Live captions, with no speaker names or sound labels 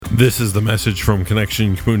This is the message from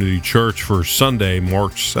Connection Community Church for Sunday,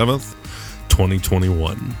 March 7th,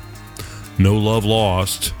 2021. No love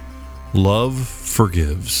lost. Love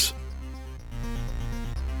forgives.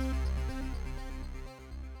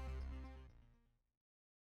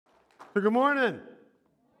 Good morning.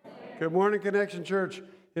 Good morning, Connection Church,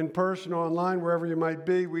 in person, online, wherever you might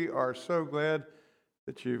be. We are so glad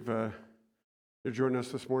that you're joining us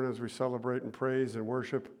this morning as we celebrate and praise and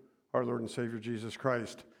worship our Lord and Savior Jesus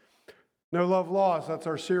Christ. No love lost. That's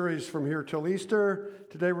our series from here till Easter.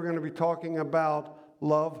 Today we're going to be talking about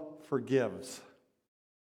love forgives.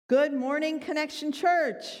 Good morning, Connection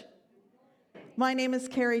Church. My name is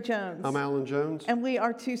Carrie Jones. I'm Alan Jones. And we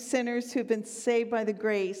are two sinners who've been saved by the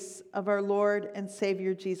grace of our Lord and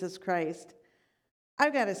Savior Jesus Christ.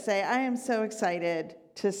 I've got to say, I am so excited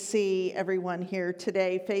to see everyone here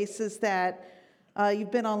today, faces that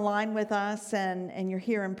you've been online with us and you're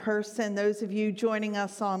here in person. Those of you joining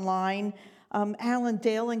us online, Alan,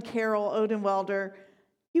 Dale, and Carol Odenwelder,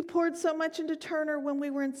 you poured so much into Turner when we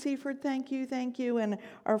were in Seaford. Thank you. And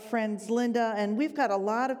our friends Linda, and we've got a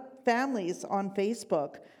lot of families on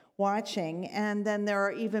Facebook watching, and then there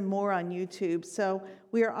are even more on YouTube. So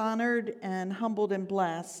we are honored and humbled and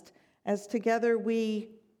blessed as together we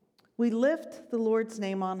lift the Lord's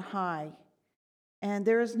name on high. And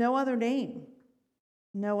there is no other name.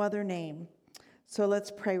 No other name. So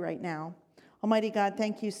let's pray right now. Almighty God,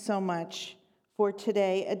 thank you so much for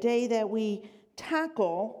today, a day that we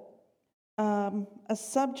tackle a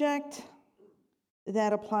subject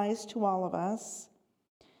that applies to all of us.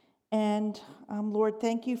 And Lord,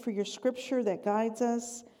 thank you for your scripture that guides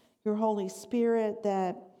us, your Holy Spirit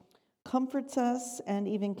that comforts us and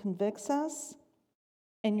even convicts us,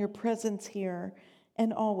 and your presence here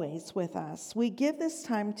and always with us. We give this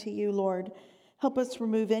time to you, Lord. Help us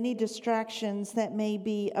remove any distractions that may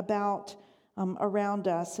be around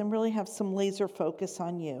us and really have some laser focus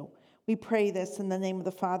on you. We pray this in the name of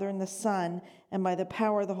the Father and the Son and by the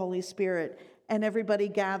power of the Holy Spirit. And everybody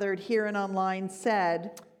gathered here and online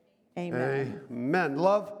said, Amen. Amen.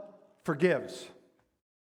 Love forgives.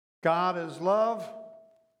 God is love.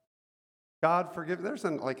 God forgives. There's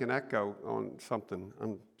an echo on something.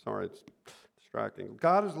 I'm sorry, it's distracting.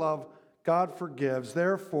 God is love. God forgives.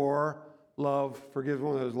 Therefore, love forgives.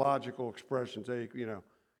 One of those logical expressions.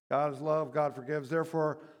 God is love. God forgives.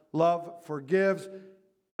 Therefore, love forgives.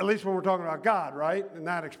 At least when we're talking about God, right? In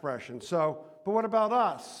that expression. So, but what about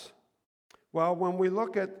us? Well, when we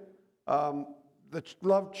look at the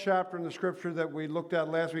love chapter in the scripture that we looked at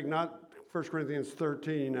last week, not 1 Corinthians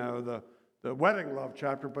 13, the wedding love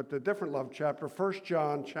chapter, but the different love chapter, 1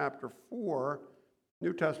 John chapter 4,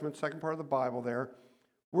 New Testament, second part of the Bible there,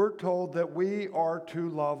 we're told that we are to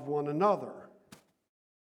love one another,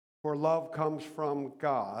 for love comes from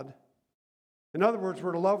God. In other words,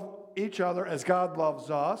 we're to love each other as God loves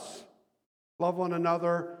us, love one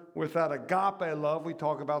another with that agape love we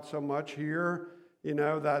talk about so much here,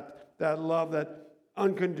 that love, that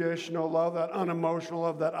unconditional love, that unemotional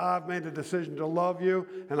love, that I've made a decision to love you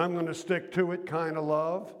and I'm going to stick to it kind of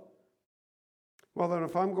love. Well, then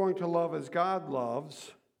if I'm going to love as God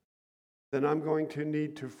loves, then I'm going to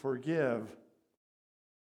need to forgive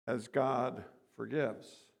as God forgives.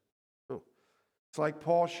 It's like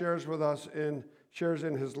Paul shares in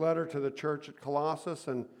his letter to the church at Colossus,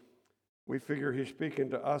 and we figure he's speaking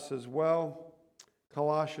to us as well.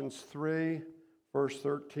 Colossians 3, verse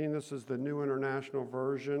 13, this is the New International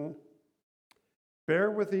Version. Bear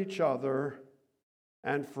with each other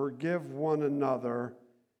and forgive one another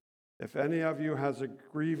if any of you has a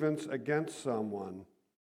grievance against someone.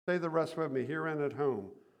 Say the rest with me, here and at home.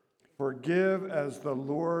 Forgive as the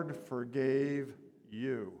Lord forgave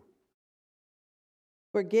you.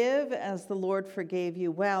 Forgive as the Lord forgave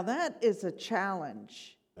you. Wow, that is a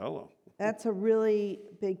challenge. Hello. That's a really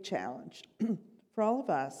big challenge for all of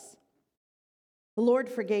us. The Lord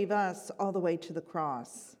forgave us all the way to the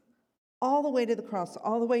cross. All the way to the cross,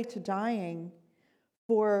 all the way to dying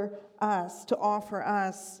for us, to offer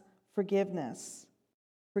us forgiveness.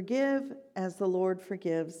 Forgive as the Lord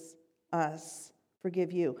forgives us.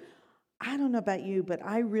 Forgive you. I don't know about you, but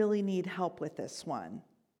I really need help with this one.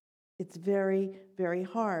 It's very, very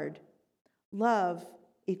hard. Love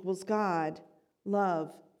equals God.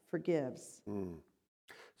 Love forgives.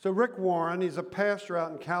 So Rick Warren, he's a pastor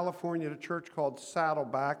out in California at a church called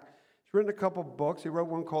Saddleback. He's written a couple books. He wrote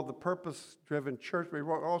one called The Purpose-Driven Church, but he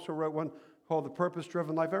also wrote one called The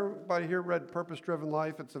Purpose-Driven Life. Everybody here read Purpose-Driven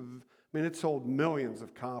Life? It sold millions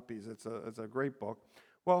of copies. It's a great book.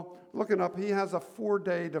 Well, looking up, he has a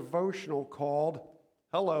 4-day devotional called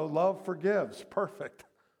Hello, Love Forgives. Perfect.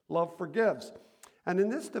 Love forgives. And in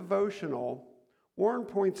this devotional, Warren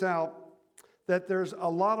points out that there's a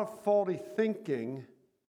lot of faulty thinking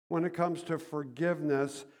when it comes to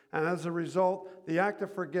forgiveness. And as a result, the act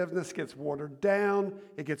of forgiveness gets watered down,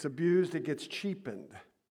 it gets abused, it gets cheapened.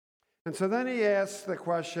 And so then he asks the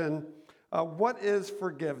question, what is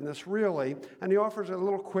forgiveness really? And he offers a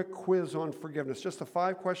little quick quiz on forgiveness, just a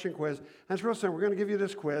 5-question quiz. And it's real simple. We're going to give you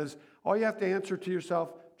this quiz. All you have to answer to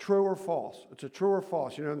yourself, true or false. It's a true or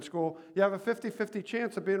false. You know, in school, you have a 50-50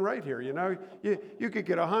 chance of being right here. You know, you could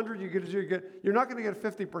get 100. You're not going to get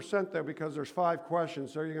 50% though, because there's 5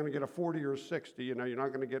 questions. So you're going to get a 40 or 60. You know, you're not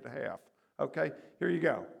going to get half. Okay, here you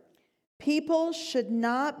go. People should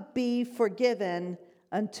not be forgiven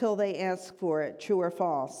until they ask for it. True or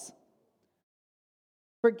false?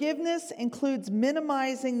 Forgiveness includes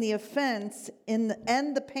minimizing the offense and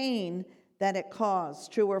the pain that it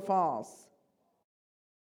caused. True or false?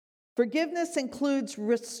 Forgiveness includes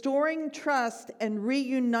restoring trust and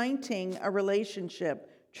reuniting a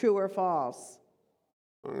relationship. True or false?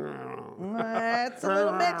 That's a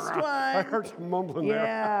little mixed one. I heard some mumbling there.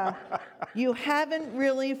 Yeah. You haven't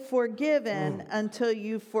really forgiven until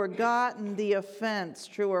you've forgotten the offense.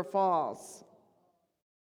 True or false?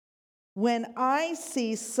 When I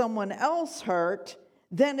see someone else hurt,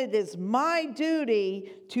 then it is my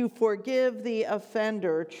duty to forgive the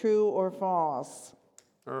offender. True or false?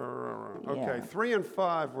 Okay, Yeah. 3 and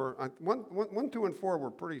 5 were, 1, 2, and 4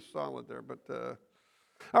 were pretty solid there. But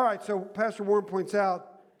all right, so Pastor Warren points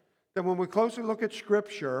out that when we closely look at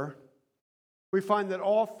Scripture, we find that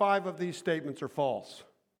all 5 of these statements are false.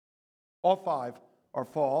 All 5 are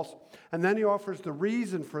false. And then he offers the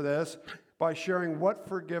reason for this by sharing what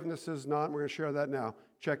forgiveness is not. And we're going to share that now.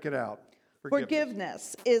 Check it out.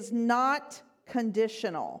 Forgiveness is not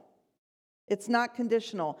conditional. It's not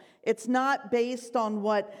conditional. It's not based on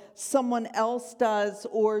what someone else does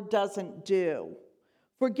or doesn't do.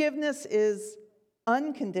 Forgiveness is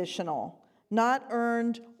unconditional, not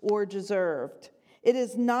earned or deserved. It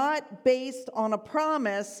is not based on a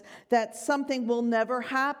promise that something will never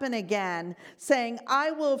happen again, saying,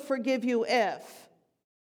 I will forgive you if.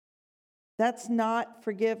 That's not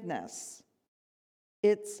forgiveness.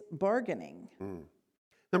 It's bargaining.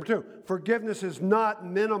 Number 2, forgiveness is not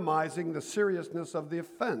minimizing the seriousness of the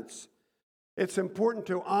offense. It's important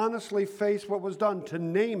to honestly face what was done, to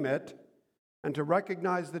name it, and to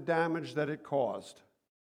recognize the damage that it caused.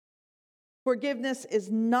 Forgiveness is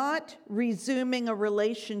not resuming a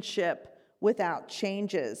relationship without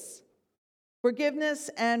changes. Forgiveness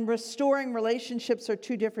and restoring relationships are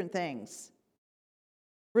 2 different things.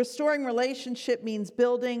 Restoring relationship means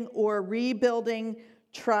building or rebuilding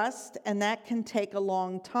trust, and that can take a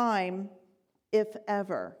long time, if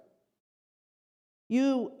ever.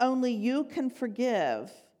 Only you can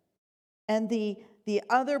forgive, and the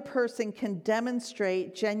other person can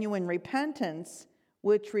demonstrate genuine repentance,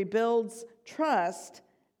 which rebuilds trust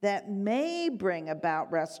that may bring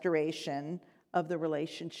about restoration of the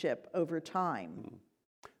relationship over time.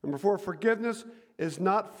 Number 4, forgiveness is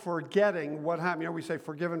not forgetting what happened. You know, we say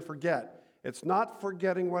forgive and forget. It's not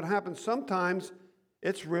forgetting what happened. Sometimes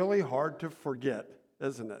it's really hard to forget,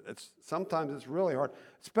 isn't it? Sometimes it's really hard,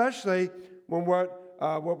 especially when we're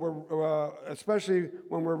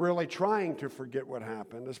really trying to forget what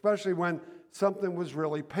happened, especially when something was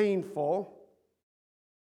really painful.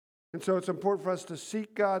 And so it's important for us to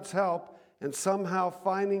seek God's help in somehow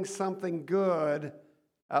finding something good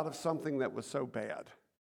out of something that was so bad.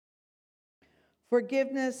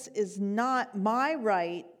 Forgiveness is not my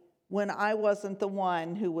right when I wasn't the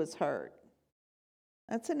one who was hurt.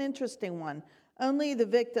 That's an interesting one. Only the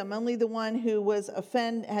victim, only the one who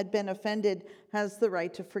had been offended has the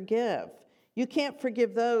right to forgive. You can't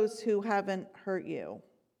forgive those who haven't hurt you.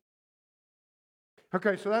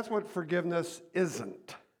 Okay, so that's what forgiveness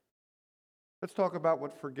isn't. Let's talk about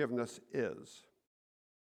what forgiveness is.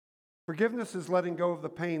 Forgiveness is letting go of the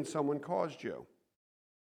pain someone caused you.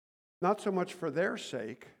 Not so much for their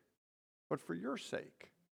sake, but for your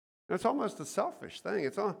sake. And it's almost a selfish thing.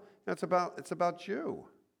 It's about you,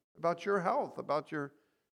 about your health, about your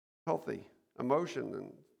healthy emotion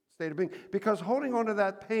and state of being. Because holding on to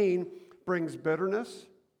that pain brings bitterness,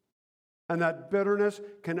 and that bitterness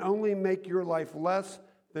can only make your life less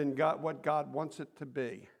than what God wants it to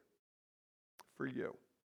be for you,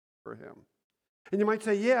 for Him. And you might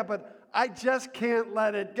say, yeah, but I just can't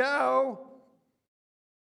let it go.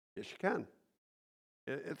 Yes, you can.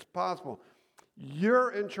 It's possible.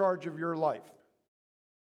 You're in charge of your life.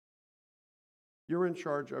 You're in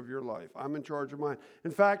charge of your life. I'm in charge of mine.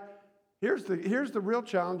 In fact, here's the real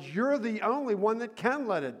challenge. You're the only one that can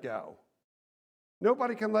let it go.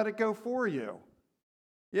 Nobody can let it go for you.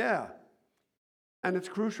 Yeah. And it's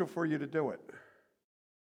crucial for you to do it.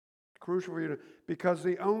 crucial for you because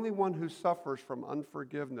the only one who suffers from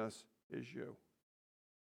unforgiveness is you.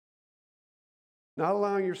 Not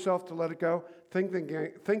allowing yourself to let it go, thinking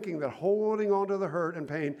that holding on to the hurt and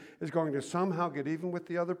pain is going to somehow get even with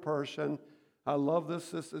the other person. I love this.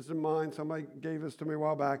 This is in mine. Somebody gave this to me a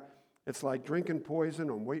while back. It's like drinking poison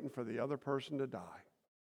and waiting for the other person to die.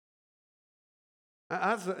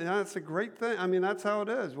 That's a great thing. I mean, that's how it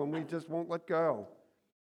is when we just won't let go.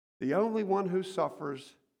 The only one who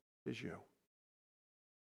suffers is you.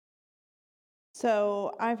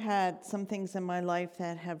 So I've had some things in my life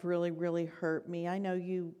that have really, really hurt me. I know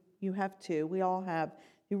you have too. We all have.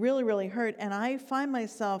 You really, really hurt. And I find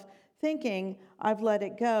myself thinking I've let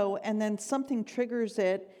it go, and then something triggers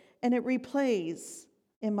it, and it replays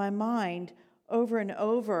in my mind over and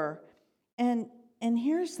over. And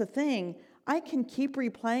here's the thing. I can keep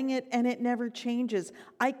replaying it, and it never changes.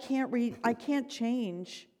 I can't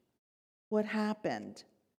change what happened.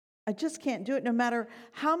 I just can't do it. No matter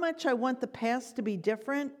how much I want the past to be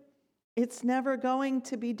different, it's never going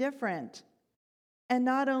to be different. And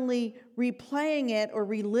not only replaying it or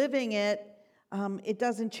reliving it, it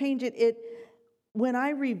doesn't change it. When I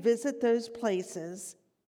revisit those places,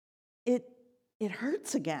 it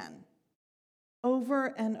hurts again,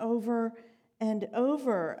 over and over and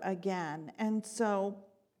over again. And so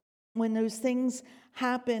when those things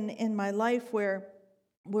happen in my life where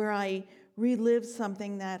I relive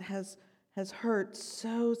something that has hurt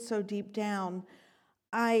so deep down,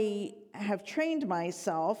 I have trained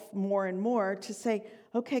myself more and more to say,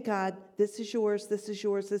 okay, God, this is yours, this is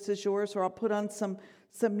yours, this is yours, or I'll put on some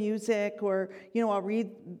music, or,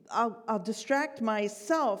 I'll distract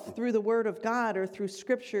myself through the Word of God or through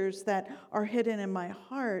scriptures that are hidden in my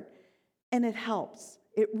heart, and it helps.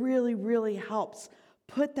 It really, really helps.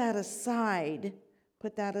 Put that aside.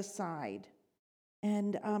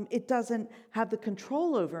 And it doesn't have the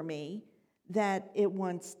control over me that it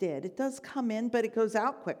once did. It does come in, but it goes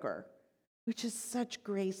out quicker, which is such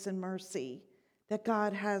grace and mercy that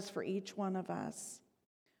God has for each one of us.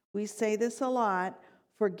 We say this a lot.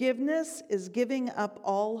 Forgiveness is giving up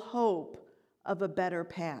all hope of a better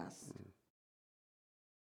past.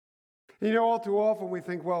 All too often we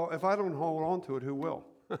think, well, if I don't hold on to it, who will?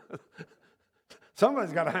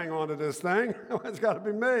 Somebody's got to hang on to this thing. It's got to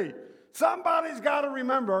be me. Somebody's got to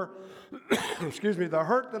remember, the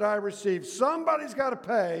hurt that I received. Somebody's got to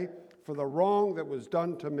pay for the wrong that was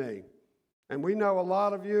done to me. And we know a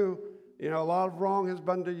lot of you, a lot of wrong has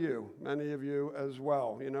been to you, many of you as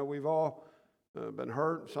well. We've all been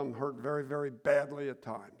hurt, some hurt very, very badly at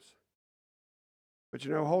times. But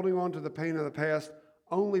holding on to the pain of the past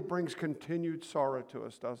only brings continued sorrow to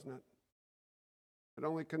us, doesn't it? It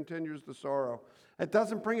only continues the sorrow. It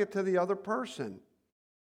doesn't bring it to the other person.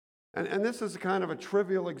 And this is kind of a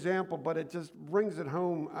trivial example, but it just brings it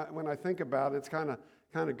home when I think about it. It's kind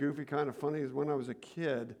of goofy, kind of funny. Is when I was a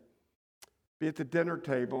kid, be at the dinner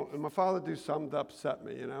table, and my father do something to upset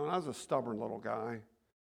me, and I was a stubborn little guy.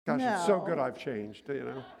 Gosh, It's so good I've changed,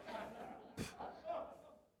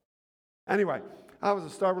 Anyway, I was a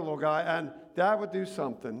stubborn little guy, and Dad would do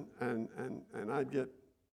something, and I'd get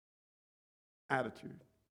attitude.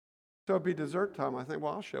 So it'd be dessert time. I think,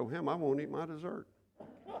 well, I'll show him. I won't eat my dessert.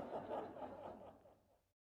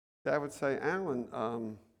 Dad would say, Alan,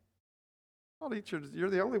 I'll eat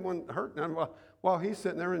you're the only one hurting. While he's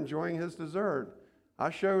sitting there enjoying his dessert.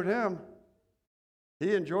 I showed him.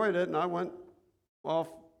 He enjoyed it, and I went off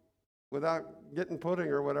without getting pudding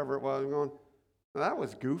or whatever it was. I'm going, that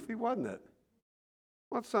was goofy, wasn't it?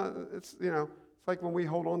 Well, it's like when we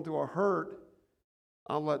hold on to a hurt,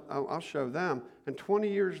 I'll show them. And 20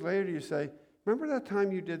 years later, you say, remember that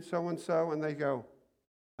time you did so-and-so? And they go,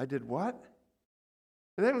 I did what?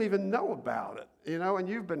 And they don't even know about it, and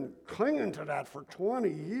you've been clinging to that for 20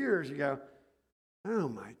 years. You go, oh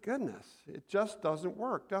my goodness, it just doesn't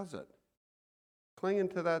work, does it? Clinging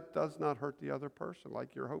to that does not hurt the other person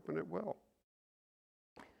like you're hoping it will.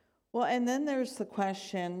 Well, and then there's the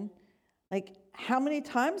question, how many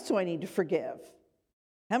times do I need to forgive?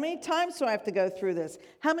 How many times do I have to go through this?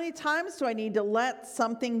 How many times do I need to let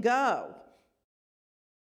something go?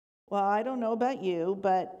 Well, I don't know about you,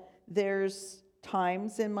 but there's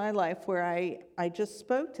times in my life where I just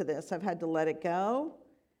spoke to this. I've had to let it go,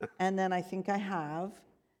 and then I think I have,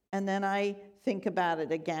 and then I think about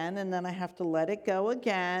it again, and then I have to let it go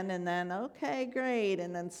again, and then, okay, great,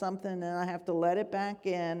 and then something, and I have to let it back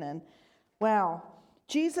in, and wow.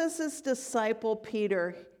 Jesus' disciple,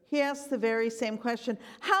 Peter, he asked the very same question,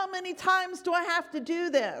 how many times do I have to do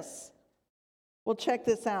this? Well, check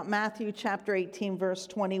this out, Matthew chapter 18, verse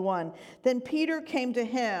 21. Then Peter came to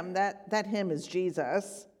him, that him is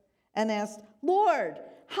Jesus, and asked, Lord,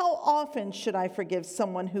 How often should I forgive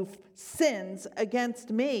someone who sins against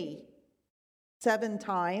me? 7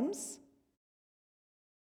 times?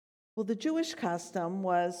 Well, the Jewish custom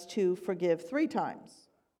was to forgive 3 times.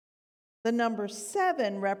 The number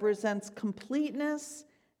 7 represents completeness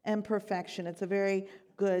and perfection. It's a very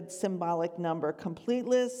good symbolic number,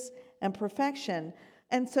 completeness and perfection.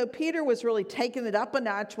 And so Peter was really taking it up a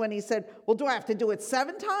notch when he said, well, do I have to do it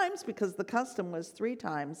 7 times? Because the custom was 3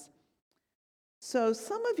 times. So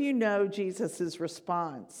some of you know Jesus'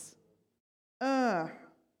 response. Nope.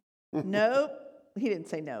 He didn't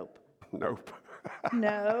say nope. Nope.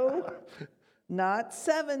 No, not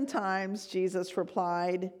 7 times, Jesus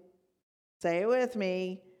replied. Say it with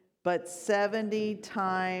me, but 70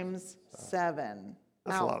 times 7.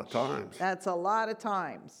 That's a lot of times. That's a lot of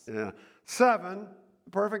times. Yeah. 7,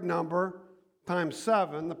 the perfect number, times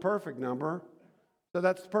 7, the perfect number. So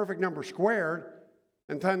that's the perfect number squared,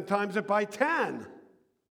 and 10 times it by 10.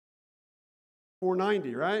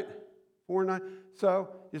 490, right? 490. So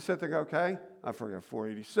you sit there and go, okay, I forget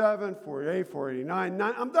 487, 488, 489,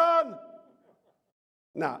 9, I'm done.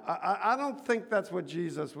 No, I don't think that's what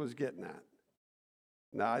Jesus was getting at.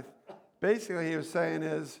 No, basically he was saying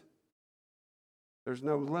is, there's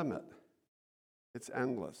no limit. It's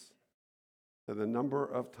endless to the number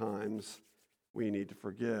of times we need to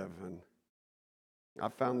forgive. And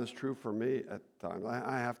I've found this true for me at times.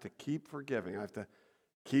 I have to keep forgiving. I have to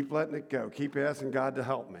keep letting it go. Keep asking God to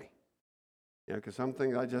help me. You know, because some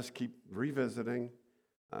things I just keep revisiting.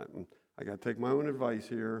 I got to take my own advice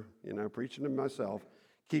here, you know, preaching to myself.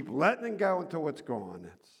 Keep letting it go until it's gone.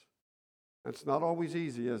 That's not always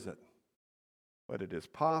easy, is it? But it is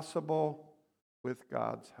possible with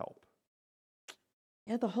God's help.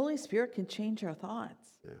 Yeah, the Holy Spirit can change our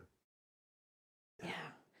thoughts. Yeah.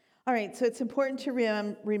 All right, so it's important to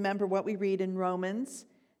remember what we read in Romans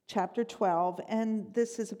chapter 12, and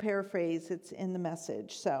this is a paraphrase. It's in the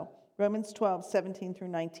Message. So Romans 12, 17 through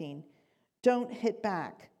 19. Don't hit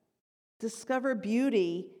back. Discover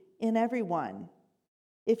beauty in everyone.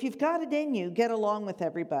 If you've got it in you, get along with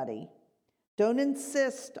everybody. Don't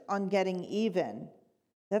insist on getting even.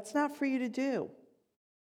 That's not for you to do.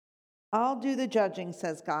 I'll do the judging,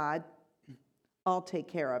 says God. I'll take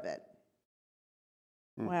care of it.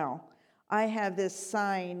 Wow. I have this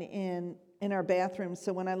sign in our bathroom,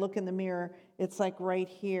 so when I look in the mirror, it's like right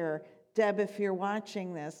here. Deb, if you're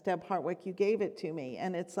watching this, Deb Hartwick, you gave it to me.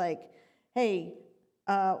 And it's like, hey,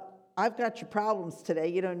 I've got your problems today.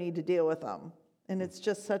 You don't need to deal with them. And it's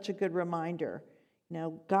just such a good reminder. You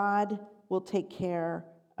know, God will take care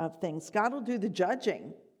of things. God will do the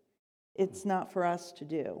judging. It's not for us to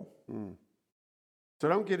do. So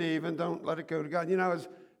don't get even. Don't let it go to God. You know,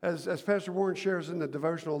 as Pastor Warren shares in the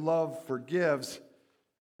devotional, love forgives.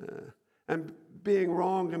 And being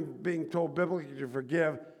wronged and being told biblically to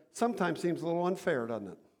forgive sometimes seems a little unfair, doesn't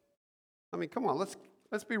it? I mean, come on,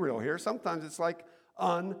 let's be real here. Sometimes it's like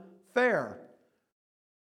unfair.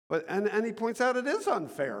 But and he points out it is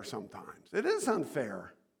unfair sometimes. It is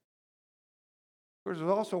unfair. Of course, it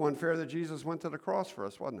was also unfair that Jesus went to the cross for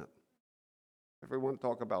us, wasn't it? If we want to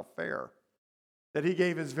talk about fair. That he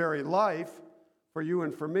gave his very life for you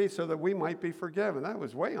and for me so that we might be forgiven. That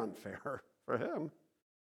was way unfair for him.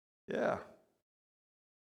 Yeah.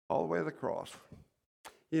 All the way to the cross.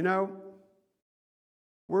 You know,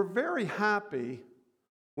 we're very happy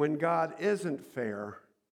when God isn't fair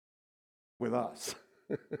with us.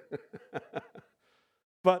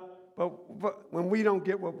 But when we don't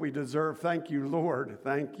get what we deserve, thank you, Lord.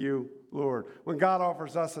 Thank you, Lord. When God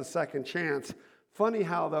offers us a second chance, funny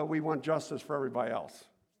how, though, we want justice for everybody else.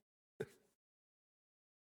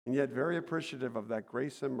 And yet very appreciative of that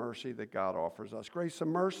grace and mercy that God offers us. Grace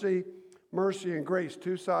and mercy, mercy and grace,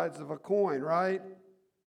 two sides of a coin, right?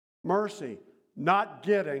 Mercy, not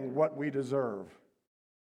getting what we deserve.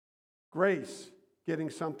 Grace, getting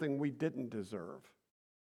something we didn't deserve.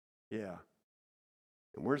 Yeah.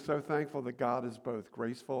 And we're so thankful that God is both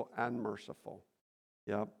graceful and merciful.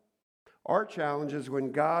 Yep. Our challenge is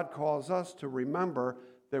when God calls us to remember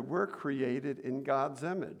that we're created in God's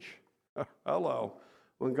image. Hello.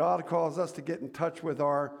 When God calls us to get in touch with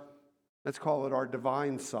our, let's call it our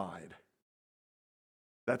divine side.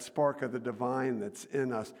 That spark of the divine that's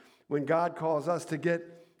in us. When God calls us to get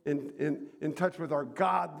in touch with our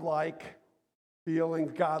God-like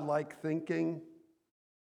feelings, God-like thinking.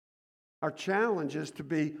 Our challenge is to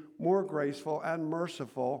be more graceful and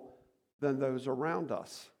merciful than those around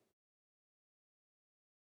us.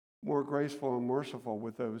 More graceful and merciful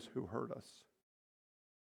with those who hurt us.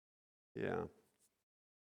 Yeah.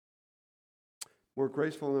 More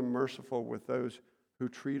graceful and merciful with those who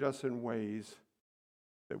treat us in ways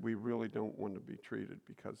that we really don't want to be treated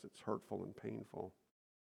because it's hurtful and painful.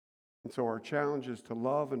 And so our challenge is to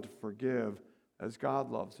love and to forgive as God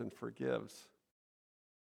loves and forgives.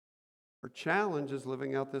 Our challenge is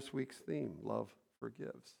living out this week's theme, love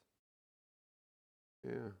forgives.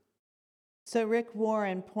 Yeah. So Rick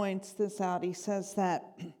Warren points this out. He says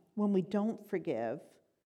that when we don't forgive,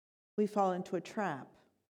 we fall into a trap.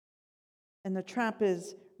 And the trap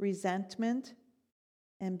is resentment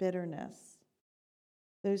and bitterness.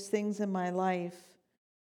 Those things in my life,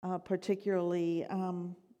 particularly,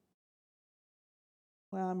 I'm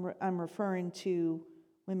referring to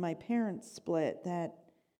when my parents split, that,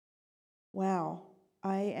 wow,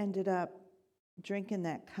 I ended up drinking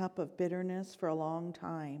that cup of bitterness for a long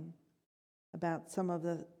time about some of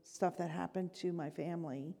the stuff that happened to my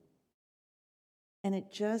family. And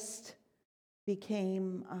it just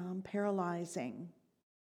became paralyzing.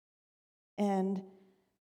 And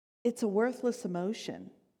it's a worthless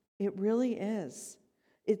emotion. It really is.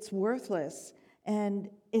 It's worthless. And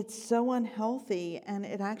it's so unhealthy, and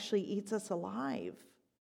it actually eats us alive.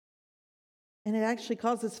 And it actually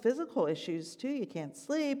causes physical issues too. You can't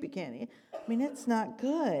sleep, you can't eat. I mean, it's not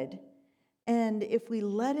good. And if we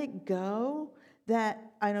let it go,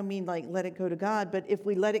 that, I don't mean like let it go to God, but if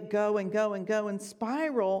we let it go and go and go and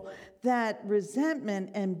spiral, that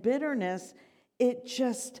resentment and bitterness, it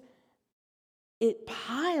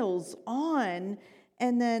piles on,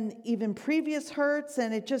 and then even previous hurts,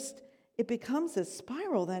 and it becomes a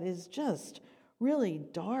spiral that is just really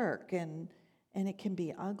dark, and it can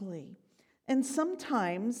be ugly. And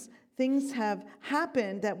sometimes things have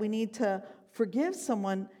happened that we need to forgive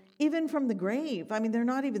someone even from the grave. I mean, they're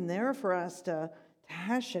not even there for us to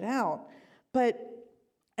hash it out. But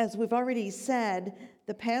as we've already said,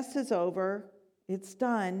 the past is over, it's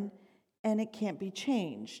done, and it can't be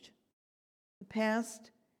changed. The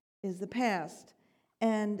past is the past.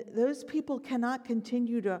 And those people cannot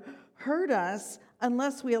continue to hurt us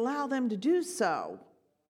unless we allow them to do so.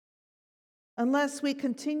 Unless we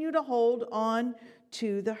continue to hold on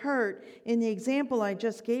to the hurt. In the example I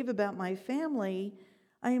just gave about my family,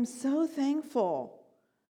 I am so thankful.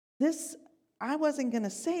 I wasn't going to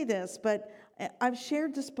say this, but I've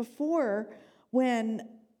shared this before when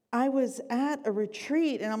I was at a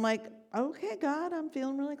retreat, and I'm like, okay, God, I'm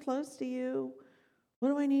feeling really close to you. What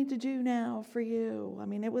do I need to do now for you? I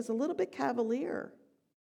mean, it was a little bit cavalier.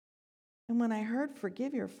 And when I heard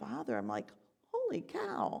forgive your father, I'm like, holy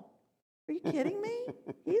cow. Are you kidding me?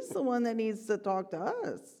 He's the one that needs to talk to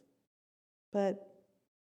us. But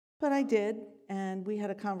I did, and we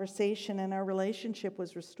had a conversation, and our relationship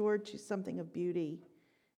was restored to something of beauty.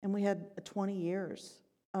 And we had 20 years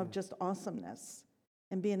of just awesomeness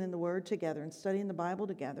and being in the Word together and studying the Bible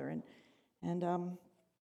together. And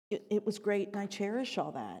it was great, and I cherish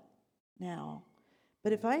all that now.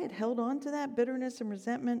 But if I had held on to that bitterness and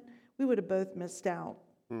resentment, we would have both missed out.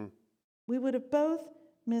 We would have both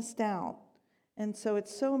missed out. And so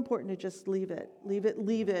it's so important to just leave it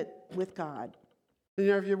with God. You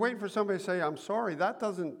know, if you're waiting for somebody to say, I'm sorry, that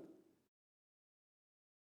doesn't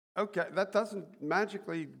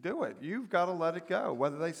magically do it. You've got to let it go,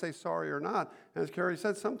 whether they say sorry or not. And as Carrie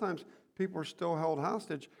said, sometimes people are still held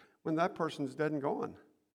hostage when that person's dead and gone.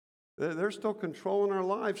 They're still controlling our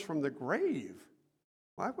lives from the grave.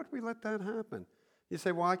 Why would we let that happen? You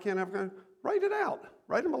say, well, I can't have a... Write it out.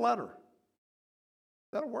 Write them a letter.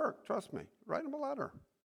 That'll work, trust me. Write them a letter.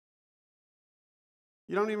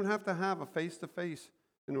 You don't even have to have a face-to-face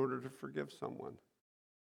in order to forgive someone.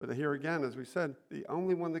 But here again, as we said, the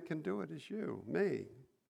only one that can do it is you, me.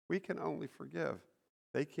 We can only forgive.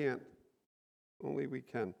 They can't. Only we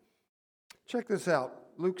can. Check this out.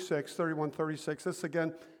 Luke 6, 31-36. This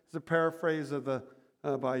again is a paraphrase of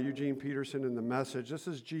by Eugene Peterson in The Message. This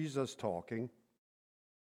is Jesus talking.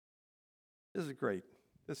 This is great.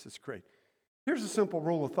 This is great. Here's a simple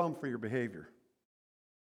rule of thumb for your behavior.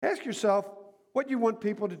 Ask yourself what you want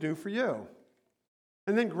people to do for you,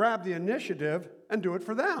 and then grab the initiative and do it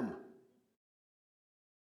for them.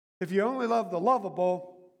 If you only love the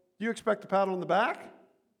lovable, do you expect a pat on the back?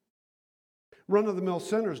 Run-of-the-mill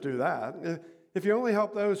sinners do that. If you only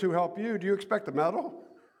help those who help you, do you expect a medal?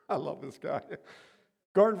 I love this guy.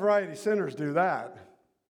 Garden variety sinners do that.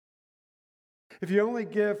 If you only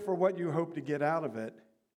give for what you hope to get out of it,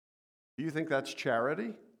 do you think that's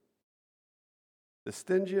charity? The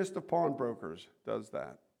stingiest of pawnbrokers does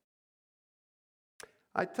that.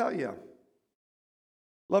 I tell you,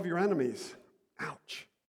 love your enemies. Ouch.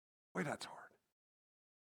 Boy, that's hard.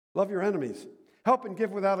 Love your enemies. Help and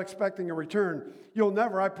give without expecting a return. You'll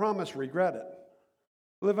never, I promise, regret it.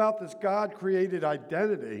 Live out this God-created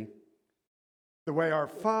identity the way our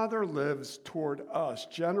Father lives toward us,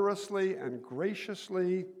 generously and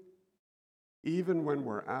graciously, even when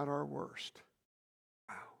we're at our worst.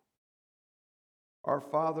 Wow. Our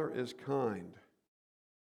Father is kind.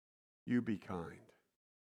 You be kind.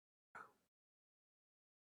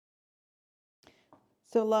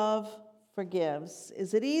 So love forgives.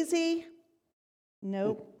 Is it easy?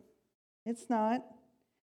 Nope, it's not.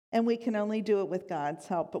 And we can only do it with God's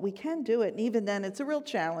help, but we can do it. And even then, it's a real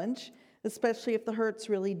challenge, especially if the hurt's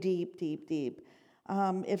really deep, deep, deep.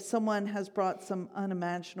 If someone has brought some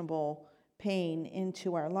unimaginable pain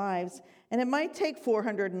into our lives, and it might take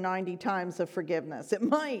 490 times of forgiveness. It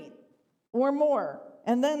might, or more,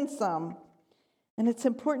 and then some. And it's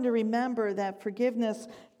important to remember that forgiveness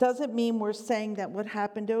doesn't mean we're saying that what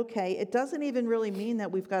happened, okay. It doesn't even really mean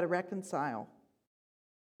that we've got to reconcile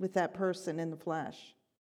with that person in the flesh.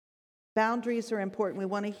 Boundaries are important.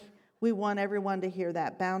 We want everyone to hear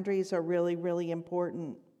that. Boundaries are really, really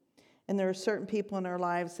important. And there are certain people in our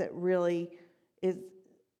lives that really it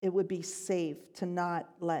would be safe to not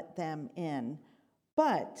let them in.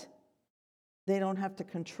 But they don't have to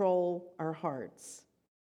control our hearts.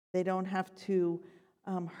 They don't have to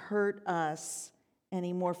hurt us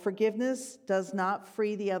anymore. Forgiveness does not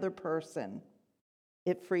free the other person.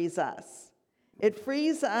 It frees us. It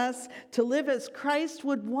frees us to live as Christ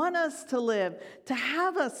would want us to live, to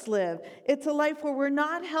have us live. It's a life where we're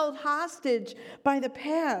not held hostage by the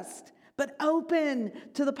past, but open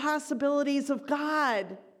to the possibilities of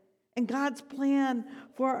God and God's plan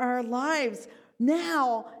for our lives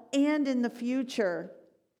now and in the future.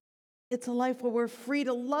 It's a life where we're free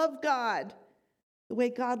to love God the way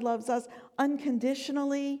God loves us,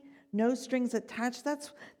 unconditionally, no strings attached.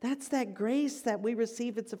 That's that grace that we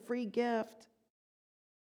receive. It's a free gift.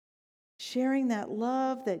 Sharing that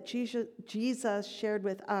love that Jesus shared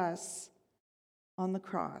with us on the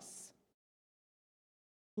cross.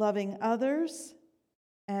 Loving others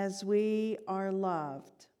as we are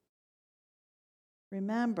loved.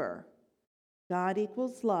 Remember, God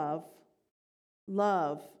equals love.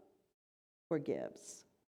 Love forgives.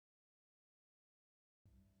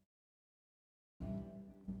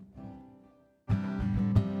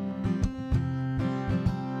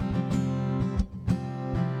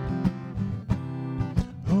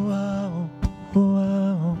 Whoa,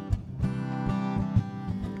 whoa,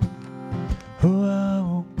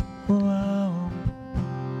 whoa, whoa.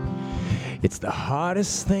 It's the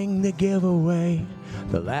hardest thing to give away,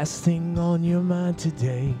 the last thing on your mind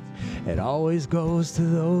today. It always goes to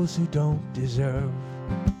those who don't deserve.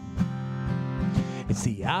 It's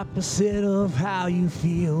the opposite of how you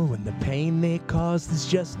feel when the pain they caused is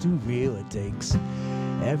just too real. It takes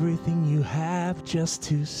everything you have just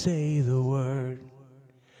to say the word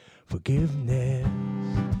forgiveness.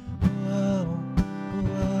 Whoa,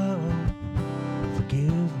 whoa,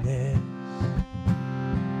 forgiveness.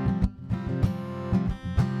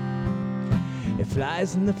 It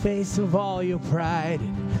flies in the face of all your pride.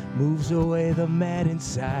 It moves away the mad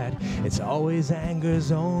inside. It's always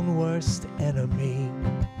anger's own worst enemy.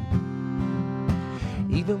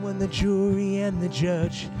 Even when the jury and the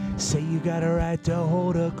judge say you got a right to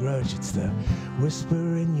hold a grudge, it's the whisper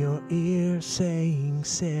in your ear saying,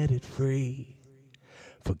 set it free.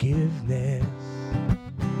 Forgiveness.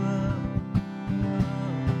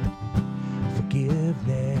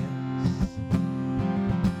 Forgiveness.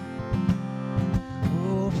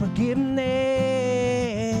 Oh, forgiveness.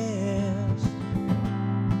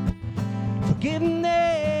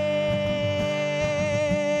 Forgiveness.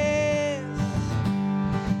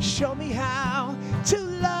 Show me how to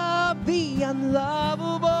love the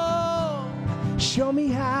unlovable. Show me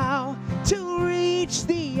how to reach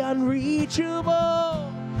the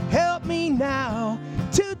unreachable. Help me now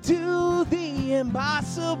to do the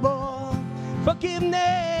impossible. Forgiveness.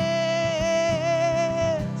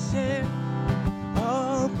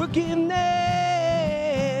 Oh, forgiveness.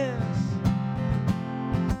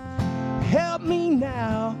 Help me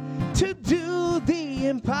now to do the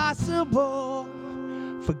impossible.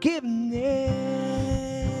 Forgiveness.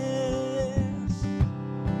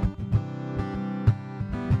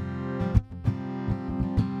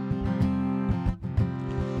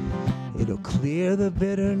 It'll clear the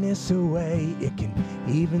bitterness away. It can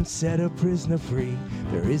even set a prisoner free.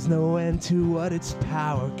 There is no end to what its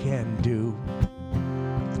power can do.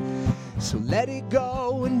 So let it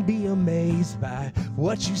go and be amazed by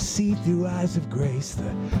what you see through eyes of grace.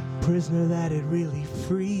 The prisoner that it really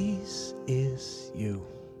frees is you.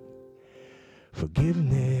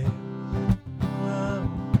 Forgiveness. Whoa,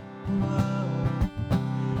 whoa.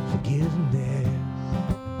 Forgiveness.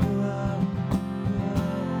 Whoa, whoa.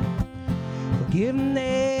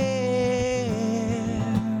 Forgiveness.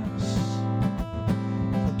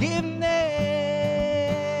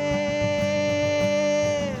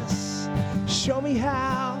 Show me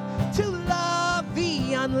how to love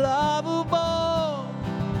the unlovable.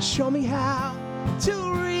 Show me how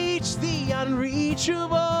to reach the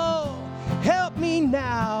unreachable. Help me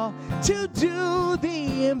now to do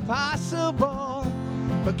the impossible.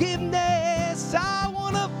 Forgiveness, I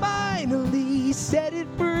want to finally set it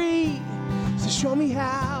free. So show me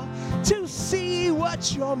how to see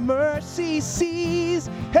what your mercy sees.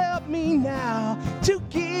 Help me now to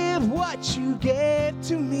give what you gave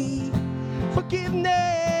to me. Forgiveness,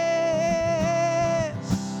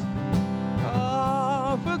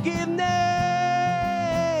 oh, forgiveness,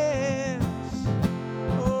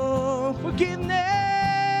 oh,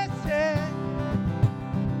 forgiveness, yeah.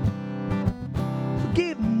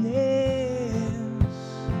 Forgiveness,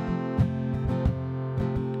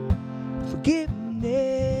 forgiveness.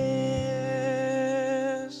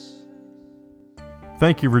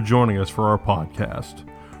 Thank you for joining us for our podcast.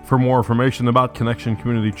 For more information about Connection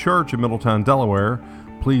Community Church in Middletown, Delaware,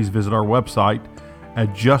 please visit our website at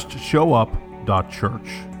justshowup.church.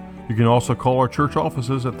 You can also call our church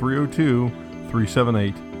offices at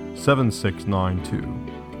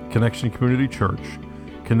 302-378-7692. Connection Community Church,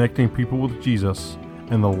 connecting people with Jesus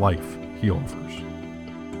and the life He offers.